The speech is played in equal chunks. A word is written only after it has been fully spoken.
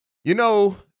You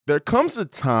know, there comes a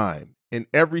time in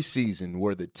every season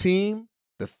where the team,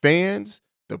 the fans,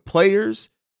 the players,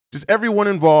 just everyone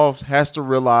involved has to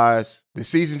realize the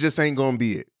season just ain't going to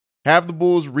be it. Have the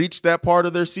Bulls reached that part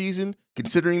of their season,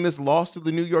 considering this loss to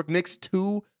the New York Knicks,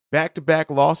 2 back-to-back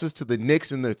losses to the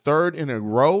Knicks in their third in a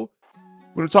row?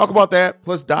 We're going to talk about that,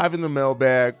 plus dive in the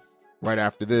mailbag right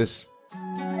after this.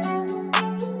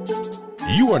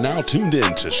 You are now tuned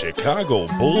in to Chicago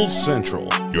Bulls Central,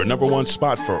 your number one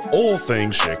spot for all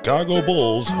things Chicago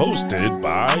Bulls, hosted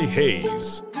by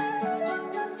Hayes.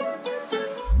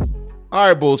 All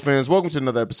right, Bulls fans, welcome to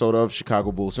another episode of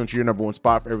Chicago Bulls Central, your number one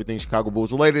spot for everything Chicago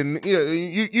Bulls related. And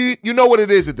you know what it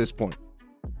is at this point.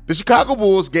 The Chicago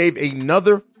Bulls gave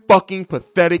another fucking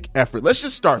pathetic effort. Let's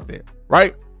just start there,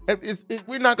 right?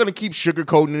 We're not going to keep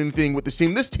sugarcoating anything with this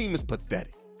team. This team is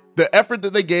pathetic. The effort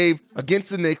that they gave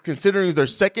against the Knicks, considering it's their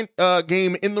second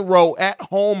game in the row at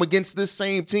home against this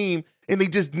same team, and they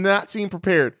just did not seem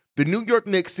prepared. The New York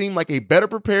Knicks seemed like a better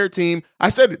prepared team. I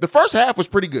said it, the first half was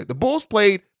pretty good. The Bulls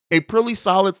played a pretty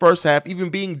solid first half, even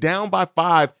being down by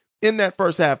 5 in that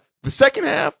first half. The second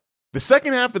half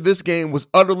of this game was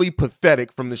utterly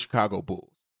pathetic from the Chicago Bulls.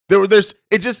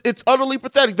 It's utterly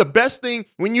pathetic. The best thing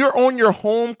when you're on your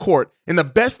home court, and the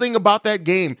best thing about that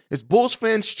game is Bulls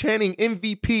fans chanting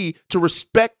MVP to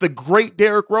respect the great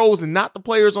Derrick Rose and not the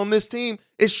players on this team.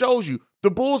 It shows you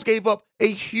the Bulls gave up a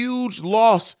huge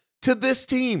loss to this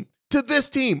team,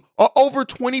 an over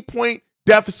 20-point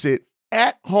deficit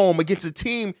at home against a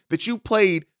team that you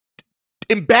played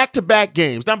in back-to-back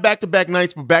games, not back-to-back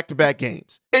nights, but back-to-back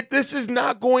games. This is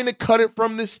not going to cut it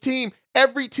from this team.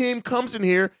 Every team comes in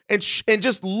here and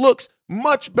just looks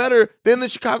much better than the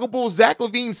Chicago Bulls. Zach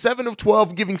LaVine, 7 of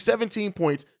 12, giving 17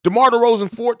 points. DeMar DeRozan,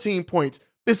 14 points.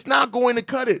 It's not going to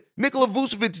cut it. Nikola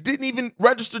Vucevic didn't even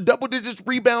register double-digit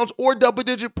rebounds or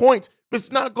double-digit points.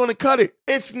 It's not going to cut it.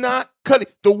 It's not cutting.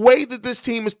 The way that this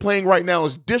team is playing right now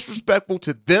is disrespectful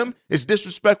to them. It's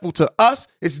disrespectful to us.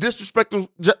 It's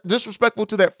disrespectful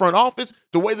to that front office.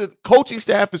 The way that the coaching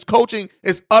staff is coaching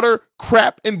is utter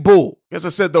crap and bull. I guess I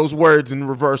said those words in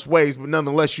reverse ways, but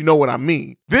nonetheless, you know what I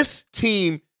mean. This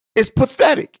team is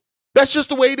pathetic. That's just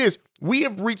the way it is. We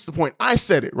have reached the point. I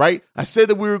said it, right? I said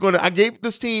that I gave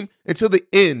this team until the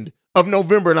end of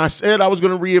November, and I said I was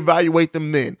going to reevaluate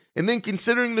them then. And then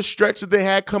considering the stretch that they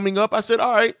had coming up, I said,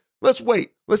 all right, let's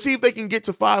wait. Let's see if they can get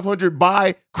to 500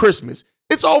 by Christmas.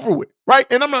 It's over with, right?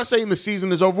 And I'm not saying the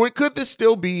season is over with. Could this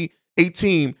still be a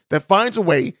team that finds a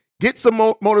way, gets some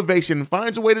motivation, and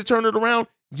finds a way to turn it around?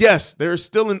 Yes, there is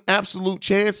still an absolute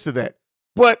chance to that.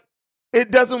 But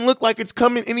it doesn't look like it's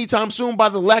coming anytime soon by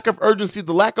the lack of urgency,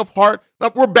 the lack of heart.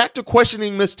 Like, we're back to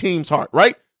questioning this team's heart,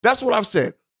 right? That's what I've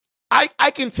said.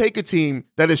 I can take a team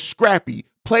that is scrappy,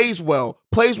 plays well,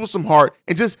 plays with some heart,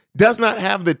 and just does not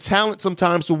have the talent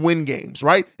sometimes to win games,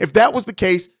 right? If that was the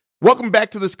case, welcome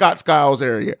back to the Scott Skiles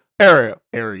era.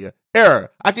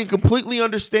 I can completely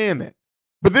understand that.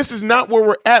 But this is not where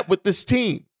we're at with this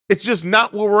team. It's just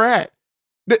not where we're at.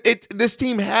 This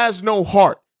team has no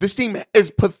heart. This team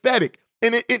is pathetic.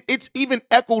 And it's even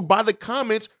echoed by the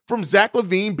comments from Zach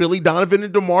LaVine, Billy Donovan,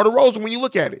 and DeMar DeRozan when you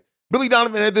look at it. Billy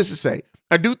Donovan had this to say: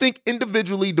 I do think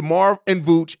individually DeMar and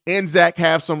Vooch and Zach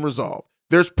have some resolve.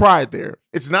 There's pride there.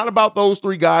 It's not about those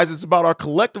three guys. It's about our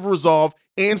collective resolve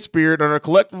and spirit. And our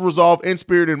collective resolve and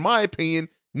spirit, in my opinion,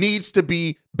 needs to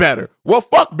be better. Well,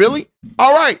 fuck, Billy.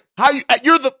 All right.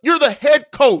 You're the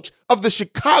head coach of the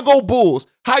Chicago Bulls.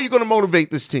 How are you going to motivate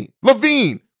this team?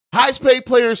 LaVine, highest paid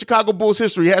player in Chicago Bulls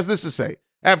history, has this to say: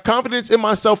 I have confidence in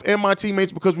myself and my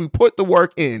teammates because we put the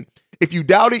work in. If you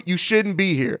doubt it, you shouldn't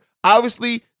be here.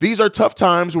 Obviously, these are tough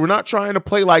times. We're not trying to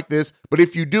play like this, but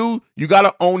if you do, you got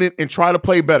to own it and try to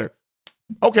play better.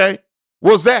 Okay.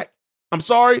 Well, Zach, I'm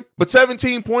sorry, but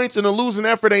 17 points and a losing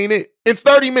effort ain't it. In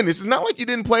 30 minutes, it's not like you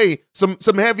didn't play some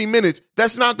heavy minutes.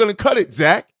 That's not going to cut it,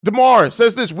 Zach. DeMar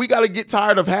says this: we got to get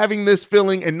tired of having this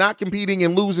feeling and not competing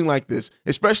and losing like this,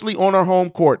 especially on our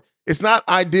home court. It's not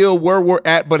ideal where we're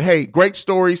at, but hey, great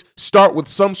stories start with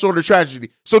some sort of tragedy.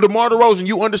 So DeMar DeRozan,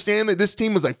 you understand that this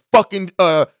team is a fucking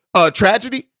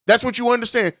tragedy? That's what you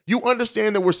understand. You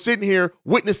understand that we're sitting here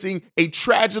witnessing a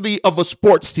tragedy of a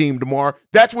sports team, DeMar.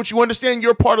 That's what you understand.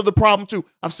 You're part of the problem too.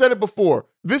 I've said it before.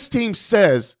 This team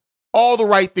says all the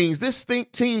right things. This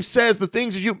team says the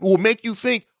things that will make you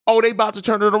think, oh, they about to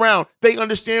turn it around. They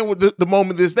understand what the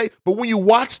moment is. But when you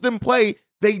watch them play,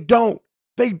 they don't.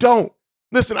 They don't.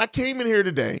 Listen, I came in here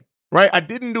today, right? I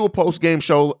didn't do a post-game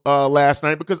show last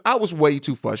night because I was way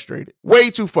too frustrated.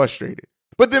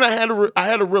 But then I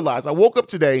had to realize, I woke up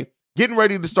today getting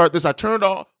ready to start this. I turned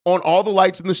on all the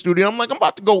lights in the studio. I'm like, I'm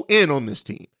about to go in on this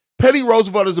team Petty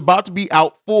Roosevelt is about to be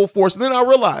out full force. And then I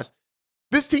realized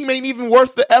this team ain't even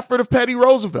worth the effort of Petty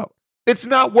Roosevelt. It's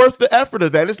not worth the effort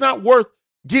of that. It's not worth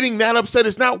getting that upset.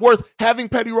 It's not worth having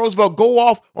Petty Roosevelt go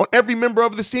off on every member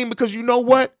of the team, because you know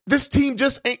what? This team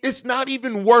just ain't, it's not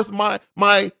even worth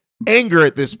my anger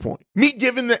at this point. Me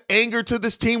giving the anger to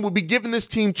this team would be giving this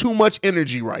team too much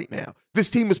energy right now.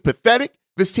 This team is pathetic.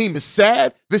 This team is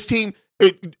sad. This team,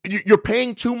 you're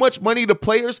paying too much money to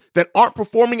players that aren't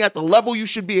performing at the level you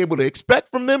should be able to expect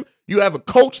from them. You have a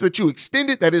coach that you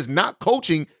extended that is not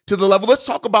coaching to the level. Let's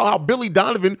talk about how Billy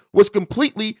Donovan was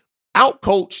completely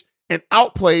outcoached and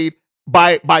outplayed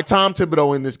by Tom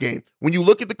Thibodeau in this game. When you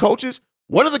look at the coaches,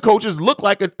 one of the coaches looked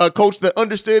like a coach that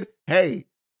understood, hey,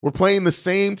 we're playing the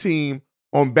same team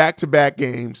on back-to-back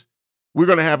games. We're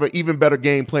going to have an even better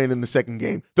game plan in the second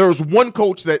game. There was one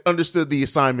coach that understood the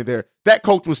assignment there. That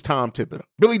coach was Tom Thibodeau.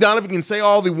 Billy Donovan can say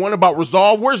all they want about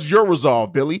resolve. Where's your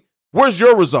resolve, Billy? Where's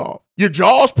your resolve? Your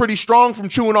jaw's pretty strong from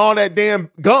chewing all that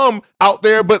damn gum out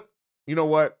there, but you know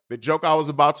what? The joke I was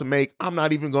about to make, I'm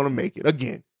not even going to make it.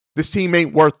 Again, this team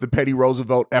ain't worth the Petty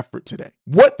Roosevelt effort today.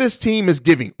 What this team is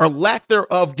giving, or lack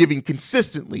thereof giving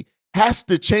consistently, has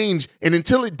to change. And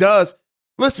until it does,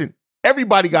 listen,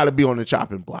 everybody got to be on the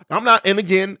chopping block. I'm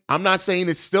not saying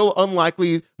it's still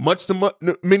unlikely, much to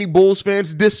many Bulls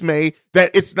fans' dismay,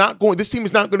 that this team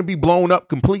is not going to be blown up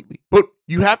completely. But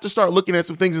you have to start looking at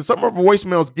some things, and some of our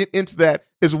voicemails get into that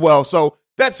as well. So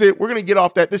that's it. We're going to get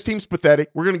off that. This team's pathetic.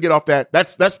 We're going to get off that.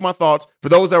 That's my thoughts. For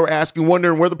those that were asking,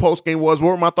 wondering where the post game was,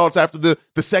 what were my thoughts after the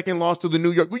second loss to the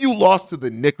New York? You lost to the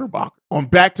Knickerbocker on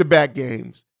back-to-back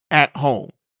games at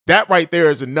home. That right there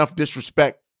is enough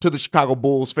disrespect to the Chicago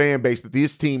Bulls fan base that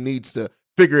this team needs to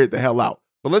figure it the hell out.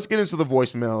 But let's get into the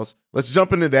voicemails. Let's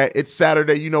jump into that. It's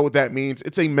Saturday. You know what that means.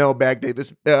 It's a mailbag day.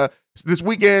 This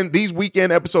weekend, these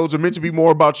weekend episodes are meant to be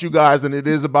more about you guys than it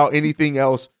is about anything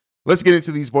else. Let's get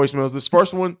into these voicemails.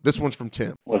 This one's from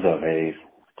Tim. What's up, Hayes?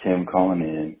 Tim calling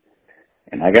in.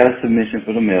 And I got a submission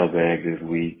for the mailbag this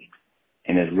week.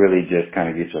 And it's really just kind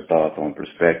of get your thoughts on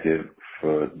perspective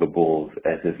for the Bulls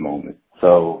at this moment.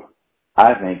 So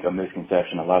I think a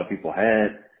misconception a lot of people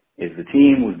had is the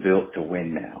team was built to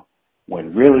win now,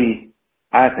 when really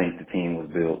I think the team was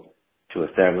built to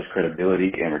establish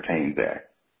credibility and retain Zach,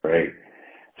 right?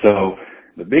 So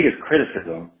the biggest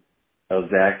criticism of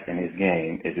Zach and his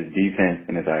game is his defense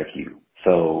and his IQ.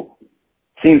 So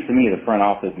seems to me the front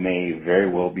office may very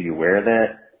well be aware of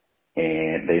that,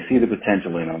 and they see the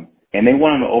potential in him, and they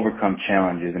want him to overcome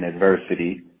challenges and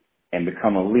adversity and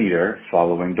become a leader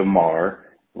following DeMar,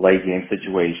 late game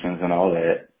situations and all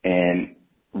that. And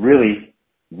really,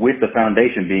 with the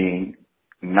foundation being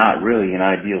not really an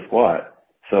ideal squad.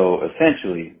 So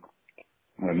essentially,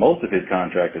 when most of his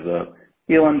contract is up,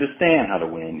 he'll understand how to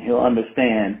win. He'll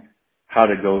understand how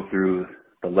to go through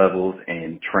the levels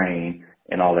and train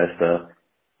and all that stuff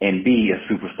and be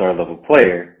a superstar level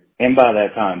player. And by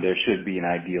that time, there should be an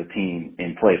ideal team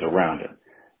in place around him.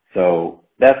 So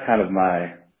that's kind of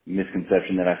my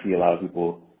misconception that I see a lot of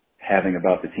people having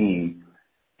about the team.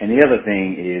 And the other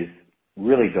thing is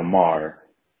really DeMar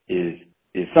is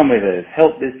somebody that has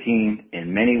helped this team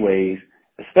in many ways,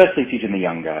 especially teaching the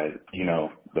young guys, you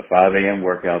know, the 5 a.m.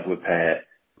 workouts with Pat,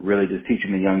 really just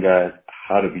teaching the young guys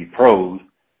how to be pros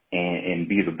and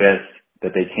be the best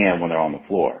that they can when they're on the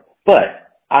floor. But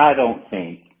I don't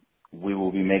think we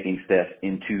will be making steps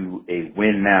into a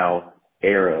win now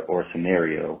era or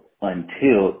scenario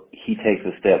until he takes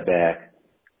a step back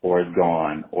or is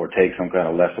gone or takes some kind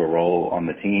of lesser role on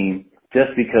the team. Just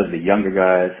because the younger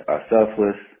guys are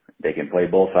selfless, they can play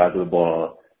both sides of the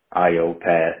ball, Io,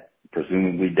 Pat,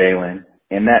 presumably Dalen,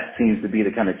 and that seems to be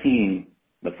the kind of team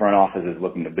the front office is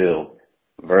looking to build.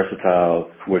 Versatile,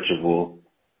 switchable,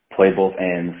 play both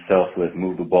ends, selfless,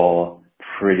 move the ball,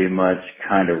 pretty much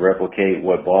kind of replicate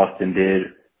what Boston did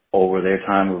over their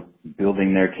time of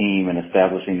building their team and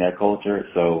establishing their culture.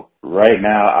 So right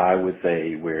now, I would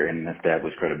say we're in an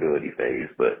established credibility phase,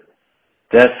 but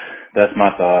that's my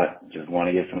thought. Just want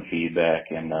to get some feedback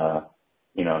and,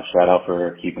 shout out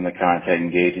for keeping the content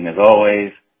engaging as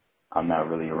always. I'm not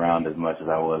really around as much as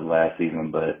I was last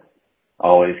season, but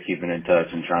always keeping in touch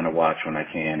and trying to watch when I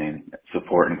can and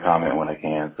support and comment when I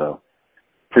can. So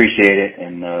appreciate it,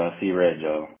 and see you red,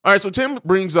 Joe. All right, so Tim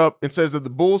brings up and says that the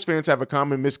Bulls fans have a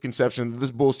common misconception that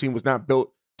this Bulls team was not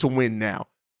built to win now.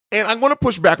 And I'm going to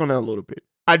push back on that a little bit.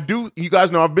 You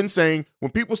guys know I've been saying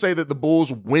when people say that the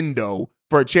Bulls window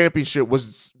for a championship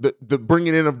was the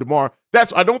bringing in of DeMar,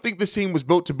 I don't think this team was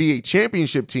built to be a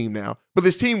championship team now, but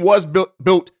this team was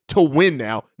built to win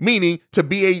now, meaning to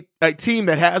be a team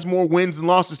that has more wins than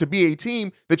losses, to be a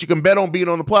team that you can bet on being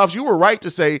on the playoffs. You were right to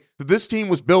say that this team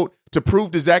was built to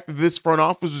prove to Zach that this front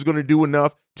office was going to do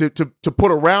enough to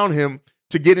put around him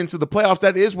to get into the playoffs.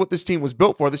 That is what this team was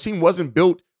built for. This team wasn't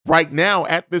built right now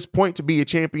at this point to be a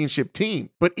championship team.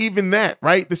 But even that,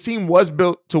 right? This team was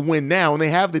built to win now, and they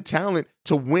have the talent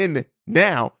to win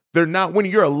now. They're not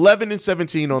winning. You're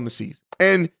 11-17 on the season.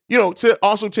 And, to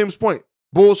also Tim's point,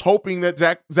 Bulls hoping that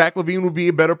Zach LaVine would be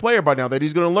a better player by now, that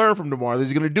he's going to learn from DeMar, that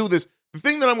he's going to do this. The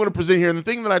thing that I'm going to present here and the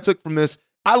thing that I took from this,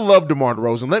 I love DeMar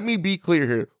DeRozan. Let me be clear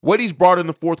here. What he's brought in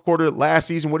the fourth quarter last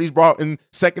season, what he's brought in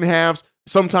second halves,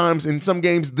 sometimes in some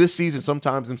games this season,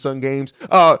 sometimes in some games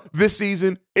this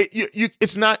season,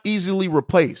 it's not easily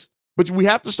replaced. But we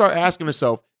have to start asking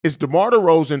ourselves, is DeMar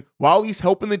DeRozan, while he's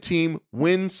helping the team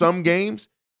win some games,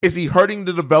 is he hurting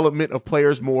the development of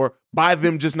players more by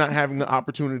them just not having the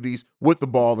opportunities with the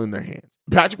ball in their hands?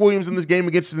 Patrick Williams in this game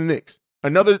against the Knicks,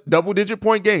 another double-digit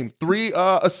point game, 3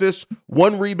 assists,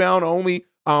 1 rebound, only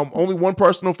one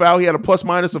personal foul. He had a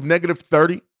plus-minus of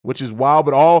 -30, which is wild.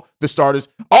 But all the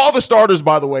starters,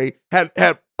 by the way,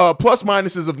 had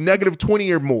plus-minuses of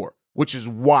 -20 or more, which is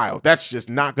wild. That's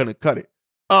just not going to cut it.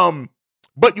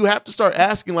 But you have to start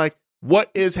asking,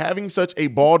 what is having such a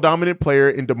ball-dominant player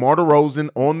in DeMar DeRozan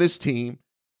on this team?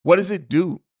 What does it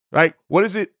do? Right? What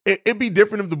is it? It'd be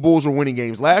different if the Bulls were winning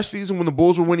games. Last season, when the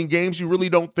Bulls were winning games, you really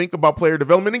don't think about player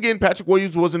development. Again, Patrick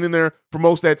Williams wasn't in there for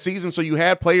most of that season, so you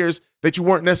had players that you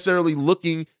weren't necessarily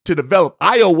looking to develop.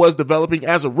 Ayo was developing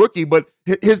as a rookie, but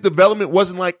his development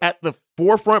wasn't at the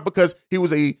forefront because he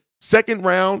was a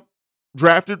second-round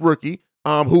drafted rookie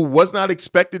who was not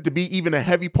expected to be even a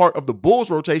heavy part of the Bulls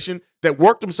rotation, that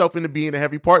worked himself into being a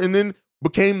heavy part and then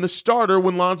became the starter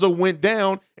when Lonzo went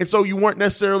down. And so you weren't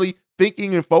necessarily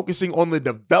thinking and focusing on the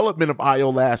development of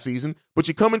Ayo last season, but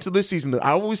you come into this season.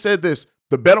 I always said this,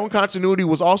 the bet on continuity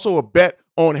was also a bet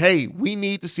on, hey, we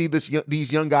need to see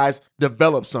these young guys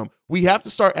develop some. We have to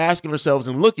start asking ourselves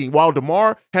and looking, while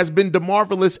DeMar has been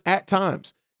DeMarvelous at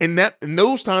times, and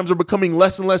those times are becoming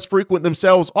less and less frequent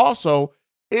themselves also,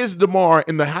 is DeMar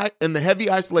in the heavy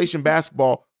isolation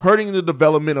basketball hurting the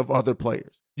development of other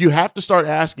players? You have to start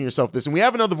asking yourself this. And we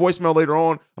have another voicemail later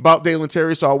on about Dalen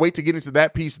Terry, so I'll wait to get into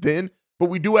that piece then. But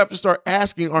we do have to start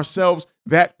asking ourselves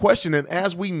that question. And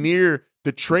as we near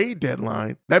the trade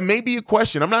deadline, that may be a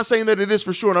question. I'm not saying that it is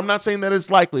for sure, and I'm not saying that it's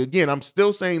likely. Again, I'm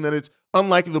still saying that it's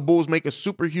unlikely the Bulls make a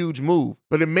super huge move.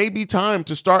 But it may be time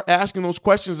to start asking those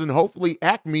questions, and hopefully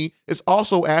Acme is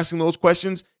also asking those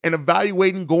questions and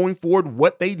evaluating going forward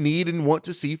what they need and want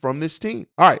to see from this team.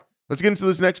 All right, let's get into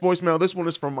this next voicemail. This one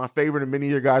is from my favorite and many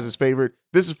of your guys' favorite.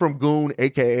 This is from Goon,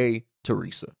 a.k.a.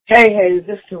 Teresa. Hey,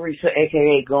 this is Teresa,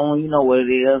 a.k.a. Goon. You know what it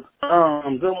is.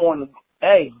 Good morning.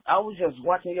 Hey, I was just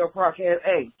watching your podcast.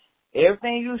 Hey,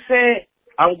 everything you said,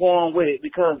 I'm going with it,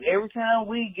 because every time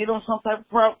we get on some type of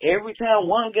prop, every time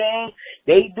one game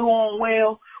they doing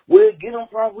well, we'll get on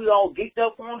prop, we all geeked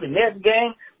up for them. The next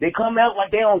game, they come out like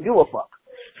they don't give a fuck.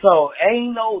 So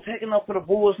ain't no taking up for the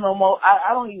Bulls no more.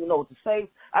 I don't even know what to say.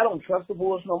 I don't trust the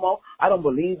Bulls no more. I don't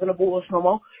believe in the Bulls no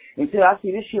more. Until I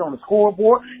see this shit on the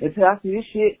scoreboard, until I see this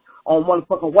shit on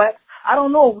motherfucking wax, I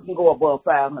don't know if we can go above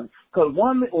 500. Because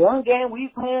one game we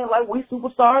playing like we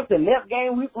superstars, the next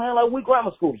game we playing like we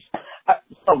grammar schools.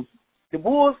 So the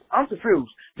Bulls, I'm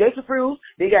confused. They're confused.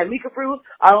 They got me confused.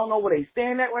 I don't know where they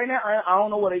stand at right now. I don't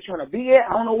know where they trying to be at.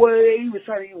 I don't know where they even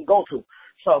trying to even go to.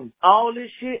 So all this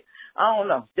shit, I don't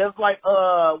know. Just like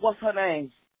what's her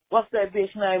name? What's that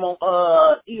bitch name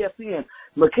on ESPN?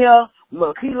 Michaela,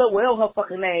 whatever her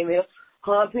fucking name is.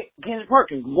 Kendrick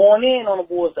Perkins going in on the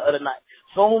Bulls the other night.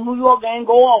 So when New York game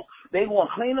go off, they going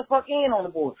to clean the fuck in on the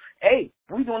Bulls. Hey,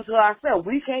 we doing it to ourselves.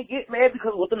 We can't get mad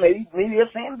because what the media is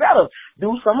saying about us.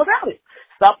 Do something about it.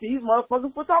 Stop these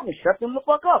motherfuckers from talking. Shut them the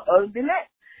fuck up. Other than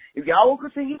that, if y'all will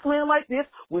continue playing like this,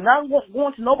 we're not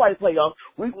going to nobody's playoffs.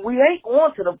 We ain't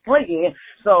going to the play-in.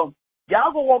 So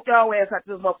y'all go walk y'all ass out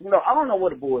this motherfucker. No, I don't know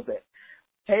where the Bulls at.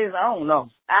 Hayes, I don't know.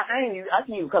 I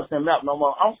can't even cuss them out no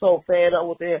more. I'm so fed up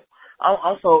with it.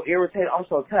 I'm so irritated. I'm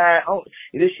so tired.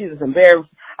 This shit is embarrassing.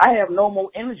 I have no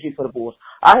more energy for the Bulls.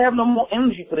 I have no more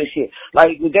energy for this shit.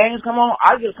 Like, the games come on,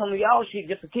 I just come to y'all shit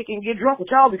just to kick and get drunk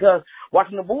with y'all, because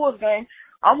watching the Bulls game,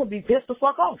 I'm going to be pissed the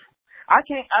fuck off. I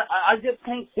just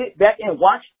can't sit back and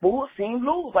watch Bulls team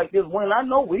lose like this when I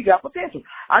know we got potential.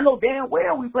 I know damn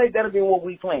well we play better than what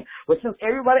we playing. But since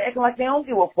everybody acting like they don't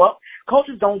give a fuck,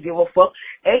 coaches don't give a fuck,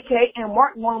 AK and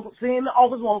Mark want to sit in the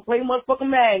office, want to play motherfucking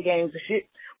mind games and shit.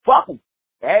 Fuck them.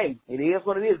 Hey, it is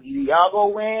what it is. Y'all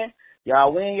go win.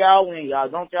 Y'all win, y'all win. Y'all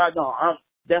don't.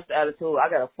 That's the attitude. I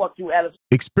got a fuck you attitude.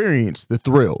 Experience the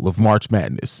thrill of March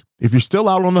Madness. If you're still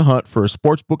out on the hunt for a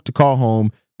sports book to call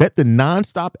home, Bet the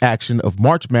nonstop action of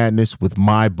March Madness with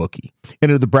MyBookie.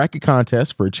 Enter the bracket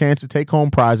contest for a chance to take home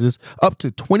prizes up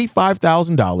to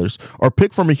 $25,000 or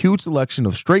pick from a huge selection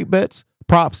of straight bets,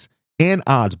 props, and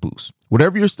odds boosts.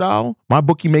 Whatever your style,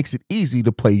 MyBookie makes it easy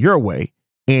to play your way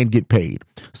and get paid.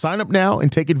 Sign up now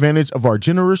and take advantage of our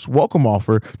generous welcome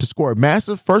offer to score a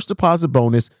massive first deposit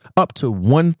bonus up to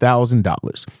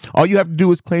 $1,000. All you have to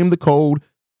do is claim the code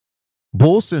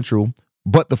Bull Central,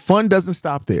 but the fun doesn't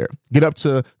stop there. Get up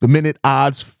to the minute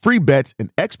odds, free bets, and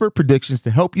expert predictions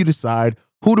to help you decide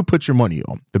who to put your money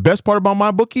on. The best part about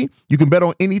MyBookie, you can bet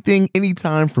on anything,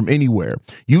 anytime, from anywhere.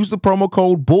 Use the promo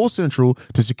code Bull Central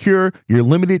to secure your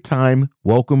limited time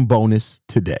welcome bonus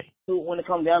today. When it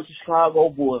comes down to Chicago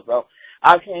Bulls, bro,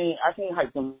 I can't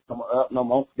hype them up no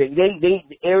more. They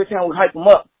every time we hype them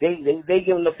up, they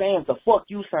giving the fans the fuck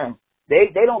you sign. They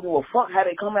don't give a fuck how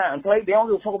they come out and play. They don't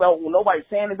give a fuck about what nobody's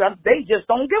saying about it. They just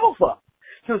don't give a fuck.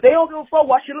 Since they don't give a fuck,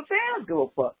 why should the fans give a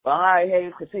fuck? All right, hey,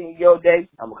 continue your day.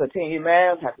 I'm going to continue,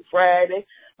 man. Happy Friday.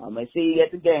 I'm going to see you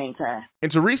at the game time.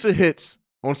 And Teresa hits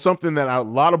on something that a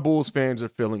lot of Bulls fans are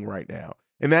feeling right now,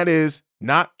 and that is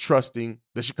not trusting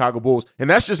the Chicago Bulls. And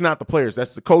that's just not the players.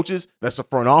 That's the coaches. That's the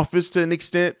front office to an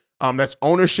extent. That's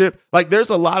ownership. Like, there's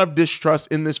a lot of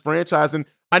distrust in this franchise. And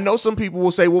I know some people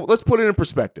will say, well, let's put it in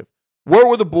perspective. Where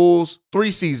were the Bulls 3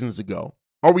 seasons ago?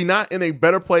 Are we not in a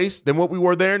better place than what we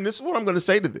were there? And this is what I'm going to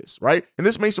say to this, right? And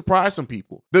this may surprise some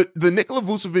people. The Nikola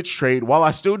Vucevic trade, while I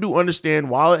still do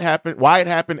understand why it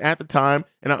happened at the time,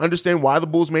 and I understand why the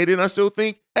Bulls made it, and I still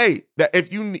think, hey, that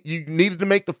if you needed to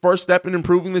make the first step in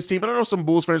improving this team, and I know some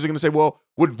Bulls fans are going to say, well,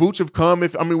 would Vooch have come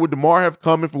would DeMar have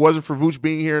come if it wasn't for Vooch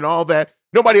being here and all that?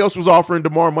 Nobody else was offering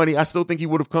DeMar money. I still think he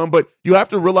would have come, but you have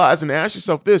to realize and ask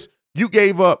yourself this: you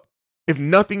gave up, if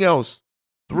nothing else,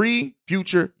 3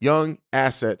 future young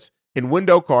assets in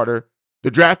Wendell Carter, the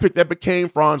draft pick that became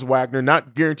Franz Wagner,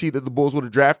 not guaranteed that the Bulls would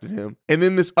have drafted him, and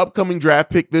then this upcoming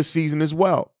draft pick this season as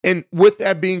well. And with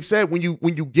that being said, when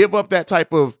you give up that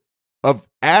type of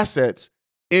assets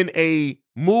in a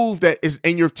move that is,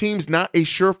 and your team's not a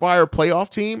surefire playoff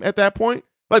team at that point,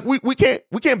 like we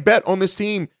can't bet on this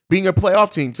team being a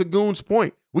playoff team. To Goon's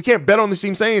point, we can't bet on this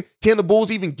team saying, can the Bulls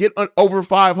even get over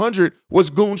 500 was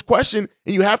Goon's question.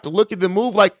 And you have to look at the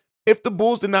move. Like, if the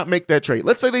Bulls did not make that trade,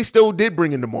 let's say they still did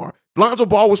bring in DeMar, Lonzo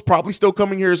Ball was probably still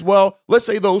coming here as well. Let's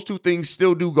say those two things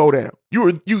still do go down.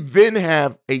 You then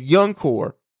have a young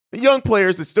core, young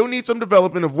players that still need some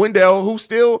development of Wendell, who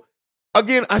still,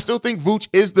 again, I still think Vooch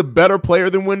is the better player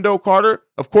than Wendell Carter.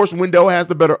 Of course, Wendell has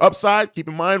the better upside. Keep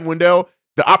in mind, Wendell,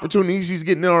 the opportunities he's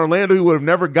getting in Orlando, he would have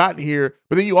never gotten here.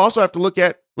 But then you also have to look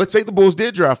at, let's say the Bulls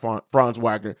did draft Franz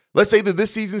Wagner. Let's say that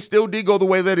this season still did go the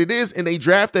way that it is in a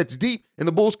draft that's deep, and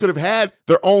the Bulls could have had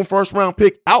their own first-round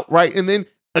pick outright. And then,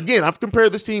 again, I've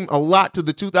compared this team a lot to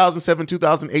the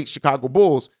 2007-2008 Chicago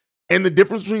Bulls. And the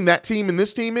difference between that team and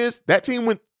this team is that team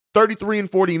went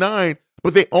 33-49,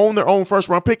 but they owned their own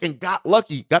first-round pick and got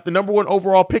lucky, got the number 1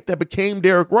 overall pick that became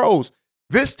Derrick Rose.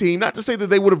 This team, not to say that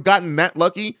they would have gotten that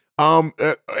lucky, and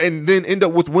then end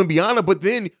up with Wembanyama, but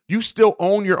then you still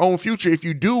own your own future. If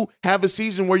you do have a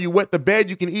season where you wet the bed,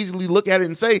 you can easily look at it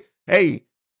and say, hey,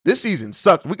 this season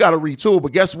sucked. We got to retool.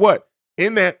 But guess what?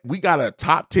 In that, we got a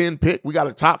top 10 pick. We got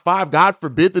a top 5, God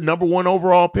forbid, the number 1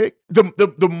 overall pick.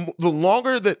 The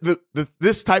longer that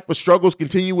this type of struggles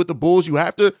continue with the Bulls, you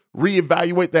have to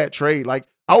reevaluate that trade. Like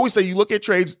I always say, you look at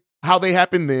trades, how they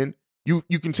happen then.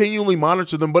 You continually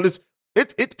monitor them, but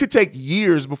it could take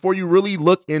years before you really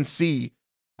look and see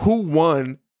who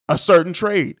won a certain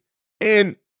trade.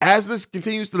 And as this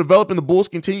continues to develop and the Bulls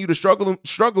continue to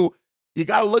struggle, you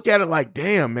got to look at it like,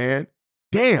 damn, man,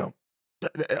 damn.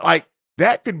 Like,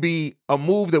 that could be a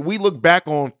move that we look back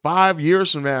on 5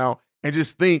 years from now and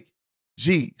just think,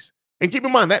 geez. And keep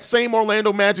in mind, that same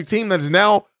Orlando Magic team that is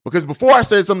now, because before I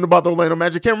said something about the Orlando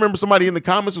Magic, I can't remember, somebody in the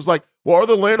comments was like, well, are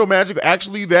the Orlando Magic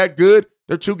actually that good?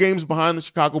 They're 2 games behind the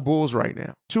Chicago Bulls right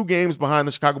now. 2 games behind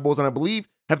the Chicago Bulls. And I believe,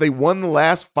 have they won the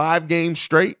last 5 games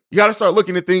straight? You got to start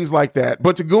looking at things like that.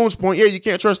 But to Goon's point, yeah, you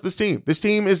can't trust this team. This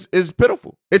team is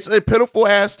pitiful. It's a pitiful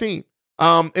ass team.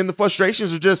 And the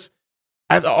frustrations are just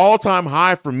at the all-time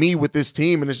high for me with this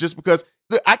team. And it's just because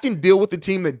I can deal with the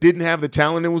team that didn't have the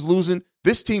talent and was losing.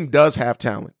 This team does have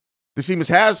talent. This team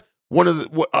has one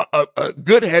of a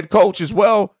good head coach as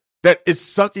well that is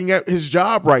sucking at his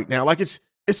job right now. Like, it's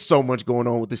so much going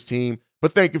on with this team.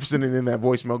 But thank you for sending in that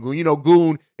voicemail, Goon. You know,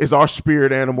 Goon is our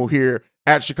spirit animal here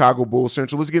at Chicago Bulls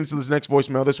Central. Let's get into this next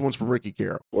voicemail. This one's from Ricky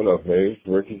Carroll. What up, hey?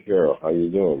 Ricky Carroll. How you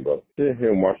doing, bro? Sitting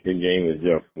here watching the game is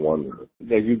just wonderful.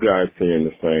 That you guys saying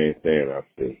the same thing I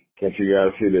see. Can't you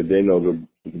guys see that they know the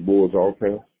Bulls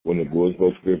offense? When the Bulls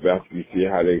go to the basket, you see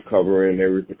how they covering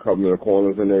the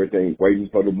corners and everything, waiting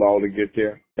for the ball to get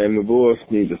there. And the Bulls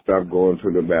need to stop going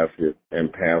to the basket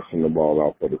and passing the ball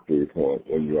out for the 3-point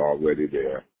when you're already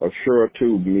there. A sure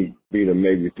two beat a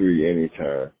maybe three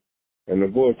anytime. And the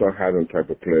Bulls don't have them type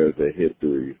of players that hit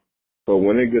threes. So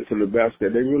when they get to the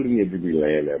basket, they really need to be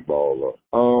laying that ball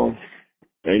up.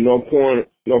 Ain't no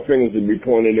fingers to be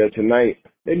pointed at tonight.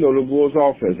 They know the Bulls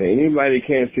offense. Anybody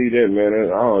can't see that,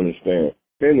 man. I understand.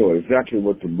 They know exactly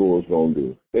what the Bulls gonna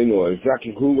do. They know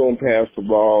exactly who's gonna pass the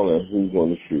ball and who's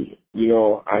gonna shoot it. You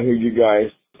know, I hear you guys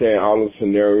saying all the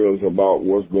scenarios about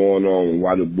what's going on and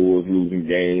why the Bulls losing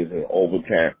games and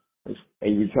overtime.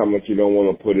 And you talking about you don't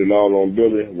want to put it all on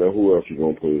Billy, then who else you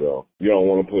going to put it on? You don't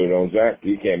want to put it on Zach?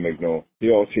 He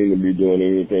don't seem to be doing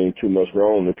anything too much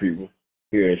wrong to people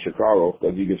here in Chicago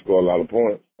because he can score a lot of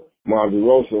points. Monty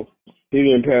Rosa,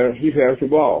 he passed the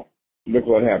ball. Look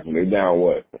what happened. They down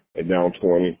what? They down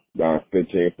 20, down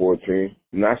 15, 14.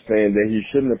 I'm not saying that he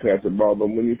shouldn't have passed the ball,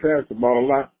 but when you pass the ball a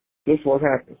lot, this is what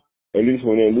happens. At least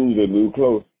when they lose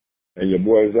close. And your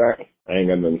boy Zach, I ain't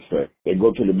got nothing to say. They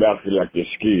go to the basket like they're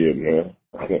scared, man.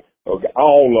 Okay,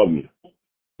 all of them.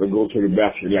 They go to the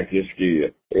basket like they're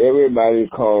scared. Everybody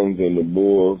comes in the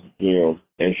Bulls gym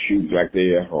and shoot like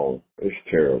they at home. It's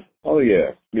terrible. Oh,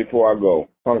 yeah. Before I go,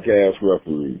 punk-ass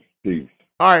referees. Peace.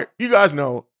 All right, you guys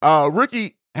know,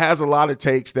 Ricky has a lot of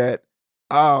takes that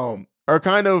are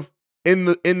kind of in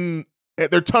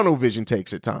their tunnel vision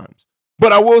takes at times.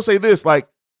 But I will say this, like,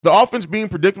 the offense being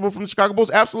predictable from the Chicago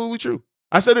Bulls, absolutely true.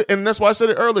 I said it, and that's why I said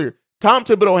it earlier. Tom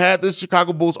Thibodeau had this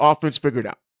Chicago Bulls offense figured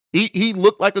out. He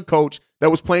looked like a coach that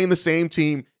was playing the same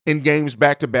team in games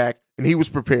back-to-back, and he was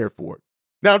prepared for it.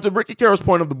 Now, to Ricky Carroll's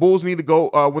point of the Bulls need to go,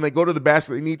 when they go to the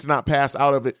basket, they need to not pass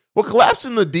out of it. Well,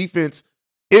 collapsing the defense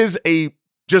is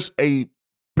just a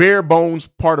bare bones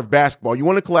part of basketball. You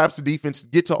want to collapse the defense,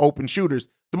 get to open shooters.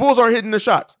 The Bulls aren't hitting their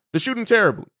shots. They're shooting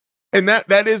terribly. And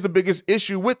that is the biggest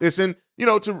issue with this. And, you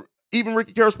know, to even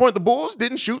Ricky Carroll's point, the Bulls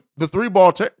didn't shoot the three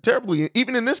ball terribly,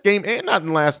 even in this game and not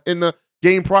in the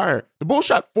game prior. The Bulls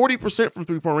shot 40% from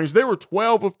three-point range. They were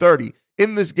 12 of 30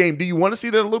 in this game. Do you want to see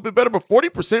that a little bit better? But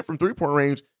 40% from three-point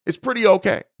range is pretty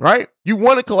okay, right? You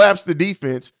want to collapse the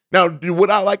defense. Now, would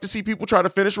I like to see people try to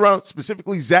finish around,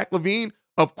 specifically Zach LaVine?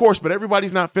 Of course, but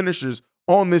everybody's not finishers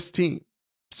on this team.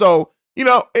 So, you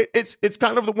know, it's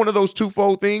kind of one of those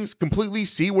twofold things. Completely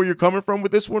see where you're coming from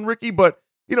with this one, Ricky. But,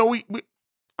 you know, we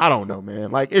I don't know,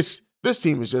 man. Like, this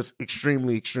team is just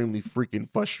extremely, extremely freaking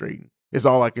frustrating is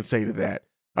all I can say to that.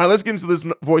 All right, let's get into this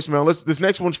voicemail. This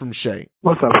next one's from Shay.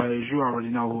 What's up, Hayes? You already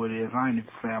know who it is. I ain't even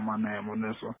saying my name on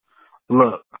this one.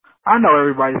 Look, I know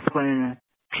everybody's screaming,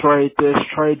 trade this,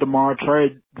 trade DeMar,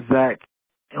 trade Zach,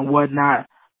 and whatnot.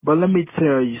 But let me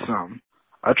tell you something.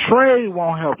 A trade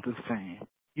won't help this team.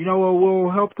 You know what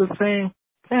will help this team?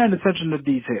 Paying attention to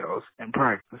details in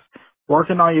practice.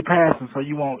 Working on your passing so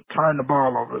you won't turn the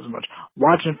ball over as much.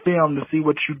 Watching film to see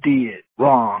what you did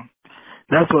wrong.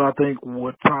 That's what I think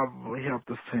would probably help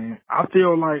this team. I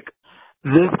feel like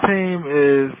this team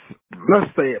is,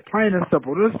 let's say it plain and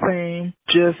simple, this team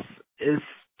just is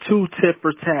too tit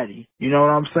for tatty. You know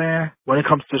what I'm saying? When it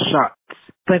comes to shots.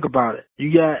 Think about it.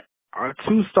 You got our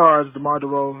two stars, DeMar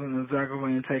DeRozan and Zach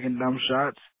LaVine, taking dumb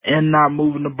shots and not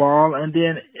moving the ball, and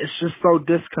then it's just so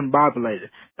discombobulated.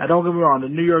 Now, don't get me wrong, the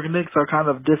New York Knicks are kind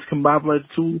of discombobulated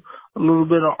too, a little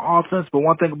bit of offense, but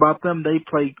one thing about them, they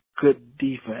play good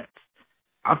defense.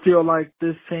 I feel like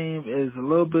this team is a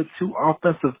little bit too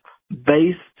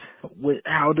offensive-based with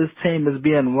how this team is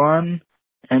being run,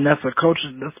 and that's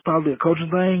probably a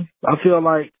coaching thing. I feel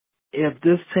like if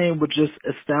this team would just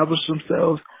establish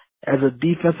themselves as a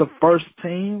defensive-first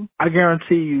team, I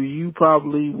guarantee you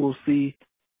probably will see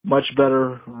much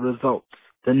better results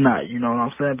than not, you know what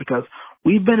I'm saying? Because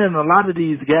we've been in a lot of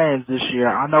these games this year.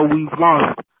 I know we've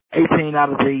lost 18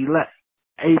 out of the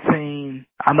 18.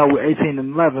 I know we're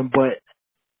 18-11, but,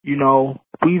 you know,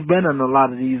 we've been in a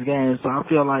lot of these games. So I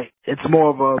feel like it's more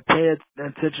of a pay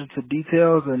attention to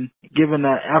details and giving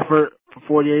that effort for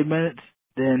 48 minutes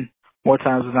than more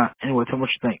times than not. Anyway, tell me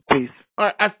what you think. Peace. All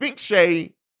right, I think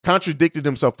Shay contradicted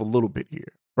himself a little bit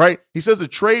here, right? He says a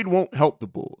trade won't help the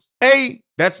Bulls.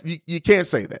 You can't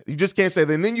say that. You just can't say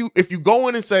that. And then if you go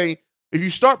in and say, if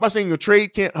you start by saying a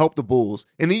trade can't help the Bulls,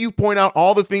 and then you point out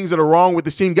all the things that are wrong with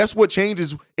the team, guess what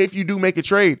changes if you do make a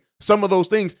trade? Some of those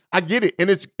things. I get it. And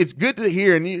it's good to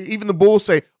hear. And even the Bulls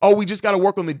say, oh, we just got to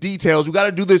work on the details. We got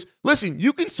to do this. Listen,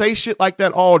 you can say shit like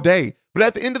that all day. But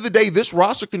at the end of the day, this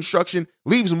roster construction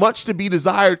leaves much to be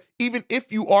desired, even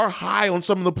if you are high on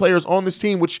some of the players on this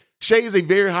team, which Shea is a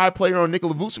very high player on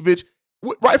Nikola Vucevic.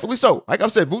 rightfully so. Like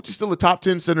I've said, Vucevic's still a top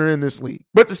 10 center in this league.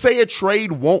 But to say a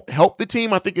trade won't help the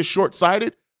team, I think is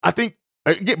short-sighted.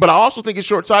 But I also think it's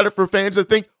short-sighted for fans that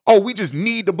think, oh, we just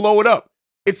need to blow it up.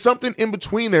 It's something in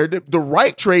between there. The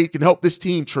right trade can help this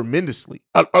team tremendously.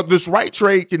 This right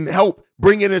trade can help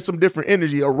bring in some different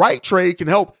energy. A right trade can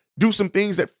help do some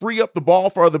things that free up the ball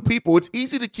for other people. It's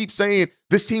easy to keep saying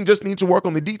this team just needs to work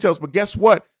on the details, but guess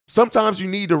what? Sometimes you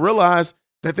need to realize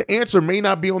that the answer may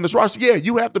not be on this roster. Yeah,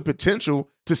 you have the potential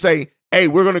to say, hey,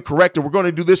 we're going to correct it. We're going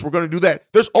to do this. We're going to do that.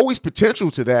 There's always potential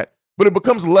to that, but it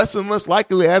becomes less and less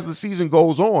likely as the season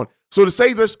goes on. So to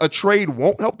say this, a trade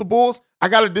won't help the Bulls, I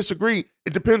got to disagree.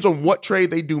 It depends on what trade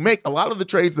they do make. A lot of the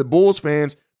trades that Bulls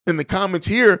fans in the comments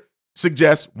here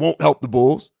suggest won't help the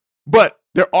Bulls, but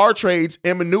there are trades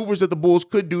and maneuvers that the Bulls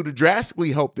could do to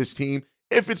drastically help this team.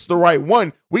 If it's the right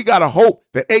one, we got to hope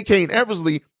that AK and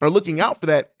Eversley are looking out for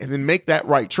that and then make that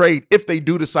right trade if they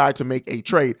do decide to make a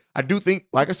trade. I do think,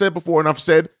 like I said before, and I've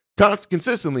said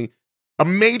consistently, a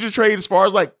major trade as far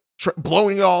as like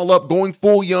blowing it all up, going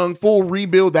full young, full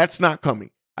rebuild, that's not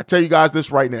coming. I tell you guys this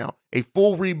right now. A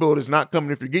full rebuild is not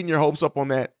coming. If you're getting your hopes up on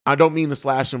that, I don't mean to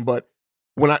slash them, but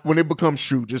when it becomes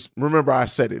true, just remember I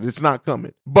said it. It's not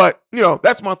coming. But,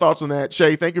 that's my thoughts on that.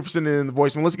 Shay, thank you for sending in the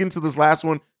voicemail. Let's get into this last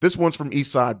one. This one's from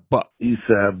Eastside Buck.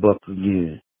 Eastside Buck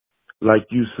again. Like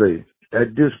you say,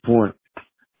 at this point,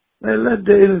 man, let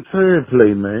Dalen Terry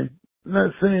play, man. I'm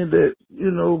not saying that,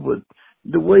 but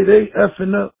the way they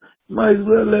effing up, might as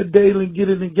well let Dalen get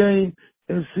in the game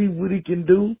and see what he can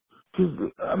do.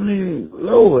 Because,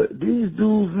 Lord, these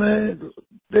dudes, man,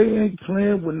 they ain't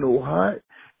playing with no heart.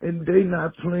 And they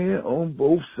not playing on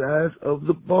both sides of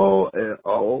the ball at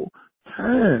all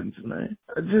times, man.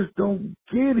 I just don't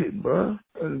get it, bro.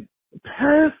 And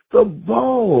pass the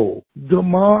ball,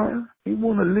 DeMar. He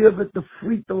want to live at the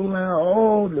free throw line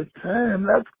all the time.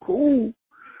 That's cool,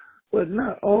 but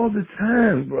not all the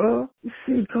time, bro. You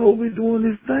see Kobe doing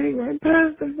his thing, man.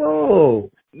 Pass the ball.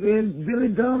 And Billy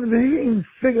Donovan, he ain't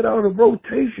figured out a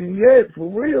rotation yet, for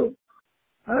real.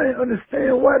 I didn't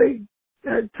understand why they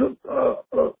took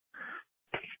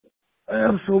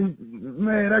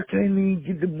man, I can't even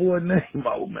get the boy's name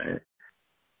out, man.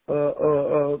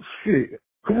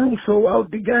 Caruso out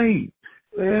the game.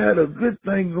 They had a good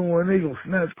thing going. They gonna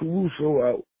snatch Caruso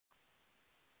out.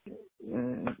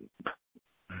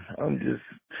 I'm just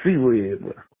red,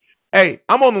 bro. Hey,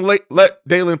 I'm on the let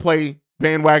Dalen play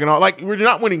bandwagon. Like, we're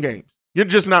not winning games. You're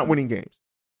just not winning games.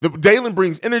 Dalen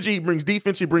brings energy, he brings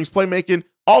defense, he brings playmaking,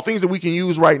 all things that we can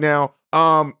use right now.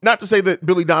 Not to say that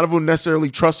Billy Donovan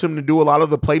necessarily trusts him to do a lot of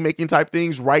the playmaking type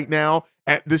things right now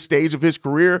at this stage of his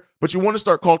career, but you want to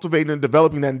start cultivating and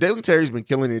developing that. And Dalen Terry's been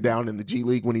killing it down in the G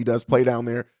League when he does play down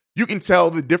there. You can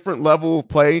tell the different level of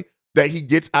play that he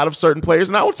gets out of certain players.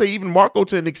 And I would say even Marco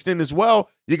to an extent as well.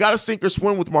 You got to sink or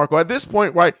swim with Marco. At this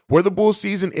point, right, where the Bulls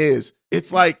season is,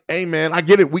 it's like, hey, man, I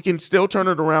get it. We can still turn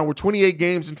it around. We're 28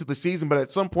 games into the season, but at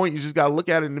some point, you just got to look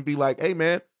at it and be like, hey,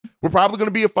 man, we're probably going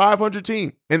to be a 500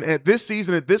 team. And at this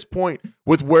season, at this point,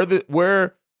 with where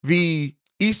the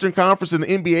Eastern Conference and the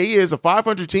NBA is, a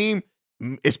 500 team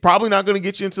is probably not going to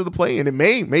get you into the play. And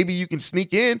maybe you can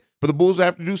sneak in, but the Bulls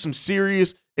have to do some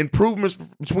serious improvements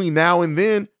between now and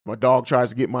then. My dog tries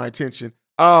to get my attention.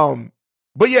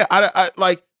 But yeah, I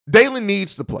like Dalen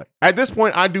needs to play. At this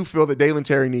point, I do feel that Dalen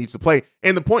Terry needs to play.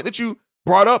 And the point that you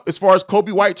brought up as far as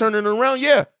Kobe White turning it around,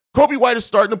 yeah, Kobe White is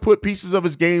starting to put pieces of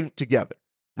his game together,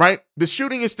 right? The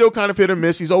shooting is still kind of hit or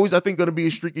miss. He's always, I think, going to be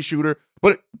a streaky shooter,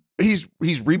 but he's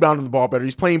rebounding the ball better.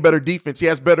 He's playing better defense. He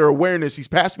has better awareness. He's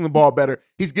passing the ball better.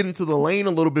 He's getting to the lane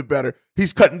a little bit better.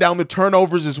 He's cutting down the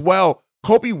turnovers as well.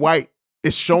 Kobe White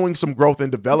is showing some growth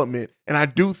and development. And I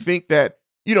do think that,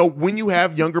 when you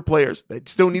have younger players that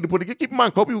still need to keep in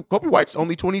mind, Kobe White's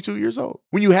only 22 years old.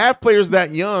 When you have players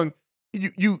that young,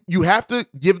 you have to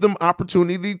give them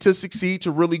opportunity to succeed,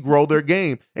 to really grow their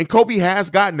game. And Kobe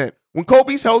has gotten that. When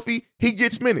Kobe's healthy, he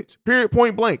gets minutes, period,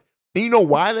 point blank. And you know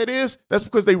why that is? That's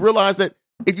because they realize that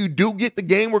if you do get the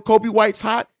game where Kobe White's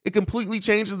hot, it completely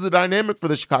changes the dynamic for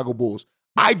the Chicago Bulls.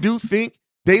 I do think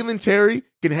Dalen Terry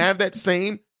can have that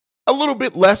same, a little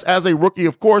bit less as a rookie,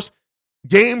 of course,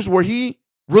 games where he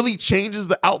really changes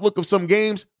the outlook of some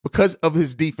games because of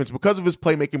his defense, because of his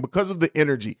playmaking, because of the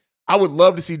energy. I would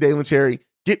love to see Dalen Terry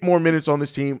get more minutes on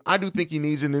this team. I do think he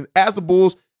needs it. And as the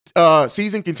Bulls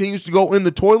season continues to go in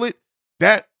the toilet,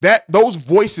 that those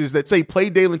voices that say play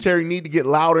Dalen Terry need to get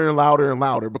louder and louder and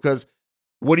louder, because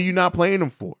what are you not playing him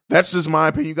for? That's just my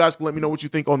opinion. You guys can let me know what you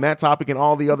think on that topic and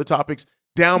all the other topics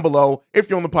down below. If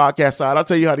you're on the podcast side, I'll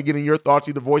tell you how to get in your thoughts,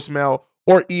 either voicemail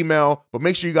or email, but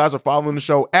make sure you guys are following the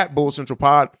show at Bulls Central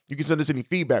Pod. You can send us any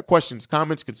feedback, questions,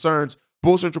 comments, concerns,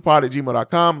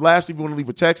 bullcentralpod@gmail.com. Lastly, if you want to leave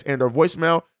a text and or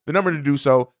voicemail, the number to do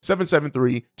so,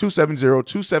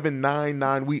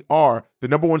 773-270-2799. We are the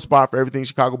number one spot for everything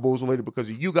Chicago Bulls related because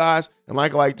of you guys. And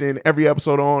like I like to end every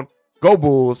episode on, go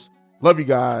Bulls. Love you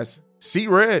guys. See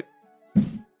red.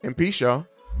 And peace, y'all.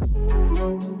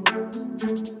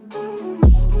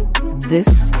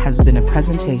 This has been a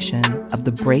presentation of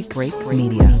the Break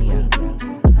Media.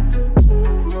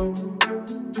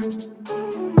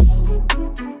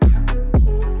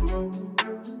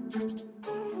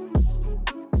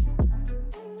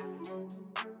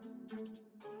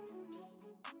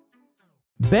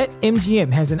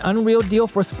 BetMGM has an unreal deal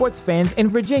for sports fans in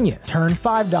Virginia. Turn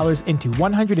 $5 into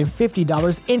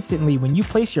 $150 instantly when you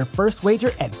place your first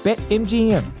wager at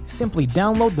BetMGM. Simply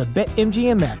download the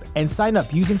BetMGM app and sign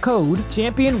up using code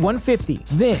Champion150.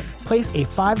 Then, place a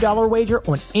 $5 wager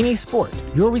on any sport.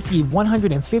 You'll receive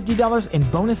 $150 in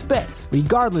bonus bets,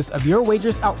 regardless of your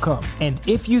wager's outcome. And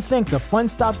if you think the fun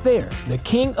stops there, the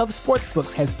king of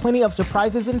sportsbooks has plenty of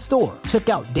surprises in store. Check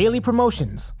out daily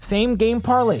promotions, same-game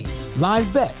parlays, live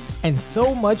bets, and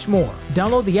so much more.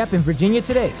 Download the app in Virginia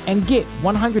today and get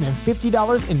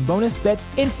 $150 in bonus bets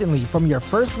instantly from your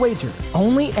first wager.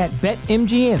 Only at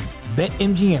BetMGM.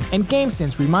 BetMGM and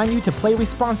GameSense remind you to play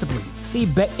responsibly. See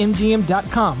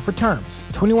BetMGM.com for terms.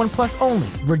 21 plus only.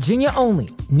 Virginia only.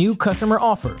 New customer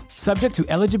offer. Subject to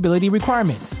eligibility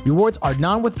requirements. Rewards are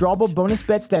non-withdrawable bonus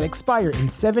bets that expire in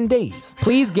 7 days.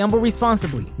 Please gamble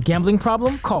responsibly. Gambling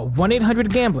problem? Call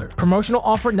 1-800-GAMBLER. Promotional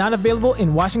offer not available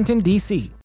in Washington, D.C.